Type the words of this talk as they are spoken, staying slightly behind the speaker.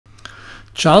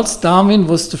Charles Darwin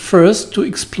was the first to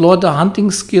explore the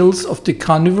hunting skills of the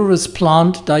carnivorous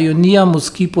plant Dionaea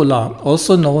muscipola,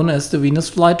 also known as the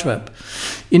Venus flytrap.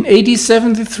 In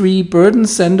 1873, Burton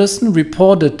Sanderson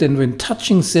reported that when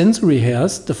touching sensory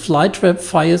hairs, the flytrap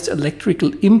fires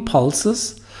electrical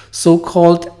impulses,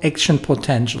 so-called action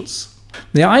potentials.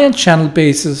 The ion channel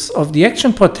basis of the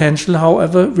action potential,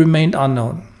 however, remained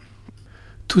unknown.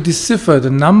 To decipher the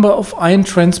number of ion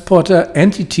transporter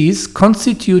entities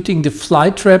constituting the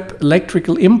flytrap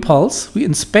electrical impulse, we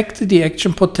inspected the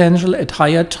action potential at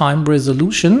higher time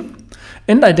resolution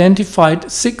and identified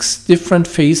 6 different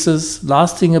phases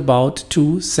lasting about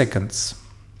 2 seconds.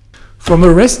 From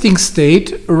a resting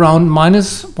state around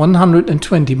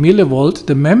 -120 mV,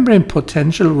 the membrane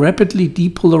potential rapidly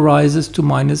depolarizes to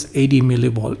 -80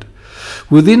 mV.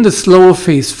 Within the slower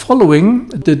phase following,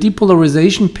 the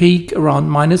depolarization peak around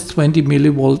 -20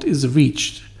 mV is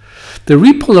reached. The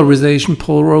repolarization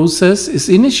process is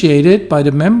initiated by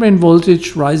the membrane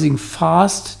voltage rising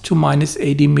fast to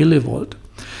 -80 mV.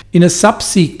 In a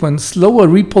subsequent slower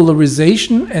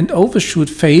repolarization and overshoot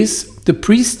phase, the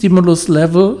pre-stimulus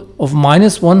level of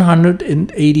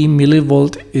 -180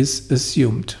 mV is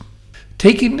assumed.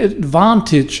 Taking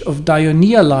advantage of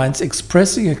Dionaea lines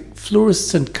expressing a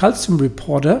fluorescent calcium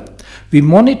reporter, we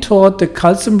monitored the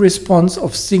calcium response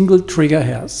of single trigger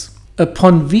hairs.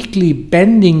 Upon weakly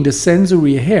bending the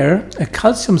sensory hair, a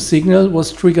calcium signal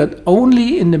was triggered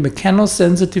only in the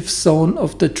mechanosensitive zone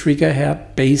of the trigger hair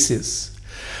basis.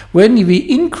 When we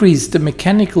increased the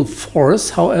mechanical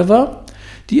force, however,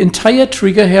 the entire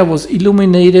trigger hair was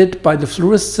illuminated by the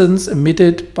fluorescence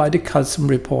emitted by the calcium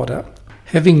reporter.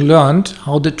 Having learned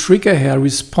how the trigger hair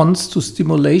responds to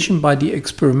stimulation by the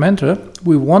experimenter,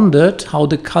 we wondered how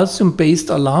the calcium-based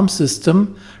alarm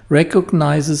system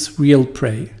recognizes real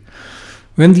prey.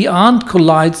 When the ant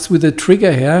collides with the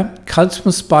trigger hair,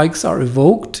 calcium spikes are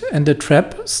evoked and the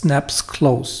trap snaps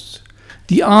closed.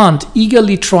 The ant,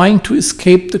 eagerly trying to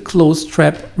escape the closed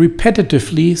trap,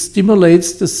 repetitively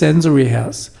stimulates the sensory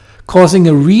hairs, causing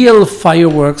a real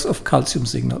fireworks of calcium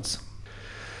signals.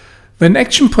 When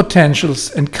action potentials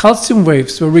and calcium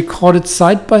waves were recorded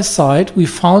side by side, we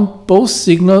found both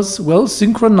signals well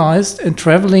synchronized and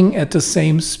traveling at the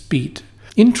same speed.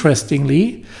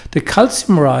 Interestingly, the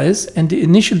calcium rise and the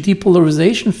initial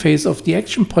depolarization phase of the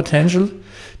action potential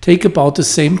take about the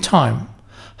same time.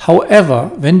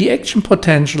 However, when the action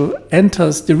potential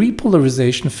enters the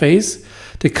repolarization phase,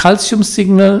 the calcium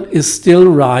signal is still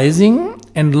rising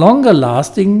and longer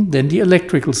lasting than the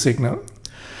electrical signal.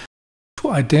 To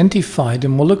identify the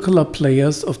molecular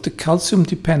players of the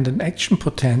calcium-dependent action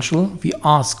potential, we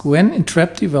ask when in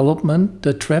trap development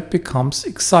the trap becomes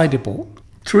excitable.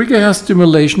 Trigger hair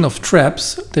stimulation of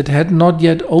traps that had not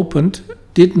yet opened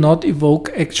did not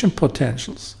evoke action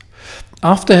potentials.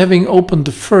 After having opened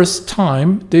the first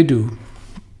time, they do.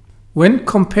 When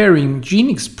comparing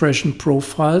gene expression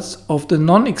profiles of the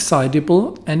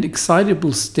non-excitable and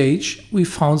excitable stage, we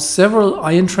found several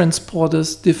ion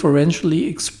transporters differentially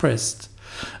expressed.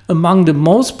 Among the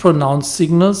most pronounced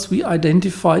signals, we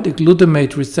identified a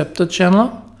glutamate receptor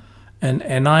channel, an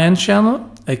anion channel,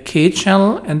 a K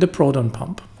channel, and a proton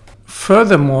pump.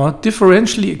 Furthermore,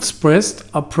 differentially expressed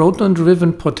are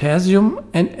proton-driven potassium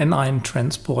and anion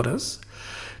transporters.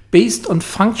 Based on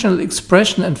functional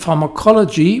expression and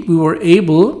pharmacology, we were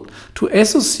able to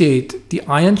associate the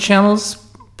ion channels,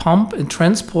 pump, and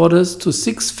transporters to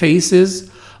 6 phases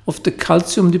of the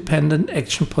calcium-dependent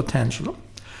action potential.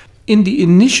 In the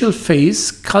initial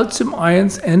phase, calcium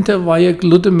ions enter via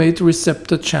glutamate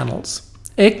receptor channels,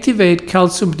 activate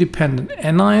calcium-dependent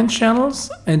anion channels,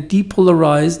 and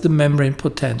depolarize the membrane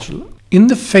potential. In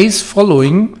the phase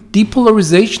following,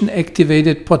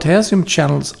 depolarization-activated potassium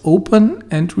channels open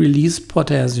and release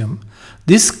potassium.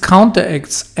 This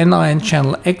counteracts anion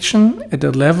channel action at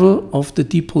the level of the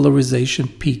depolarization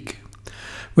peak.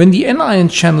 When the anion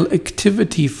channel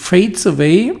activity fades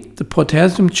away, the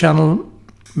potassium channel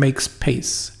makes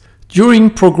pace. During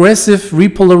progressive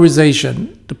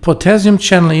repolarization, the potassium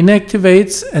channel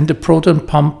inactivates and the proton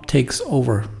pump takes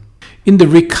over. In the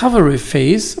recovery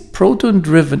phase,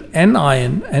 proton-driven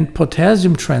anion and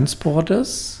potassium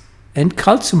transporters and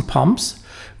calcium pumps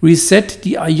reset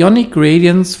the ionic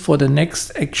gradients for the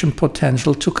next action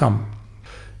potential to come.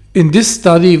 In this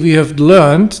study, we have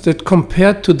learned that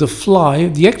compared to the fly,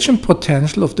 the action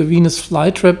potential of the Venus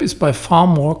flytrap is by far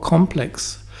more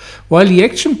complex. While the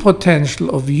action potential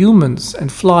of humans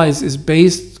and flies is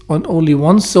based on only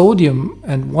 1 sodium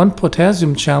and 1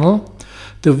 potassium channel,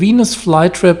 the Venus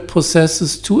flytrap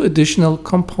possesses 2 additional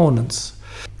components.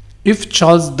 If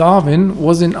Charles Darwin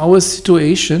was in our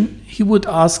situation, he would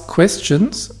ask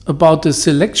questions about the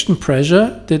selection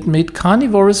pressure that made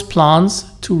carnivorous plants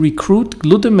to recruit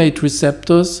glutamate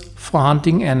receptors for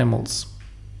hunting animals.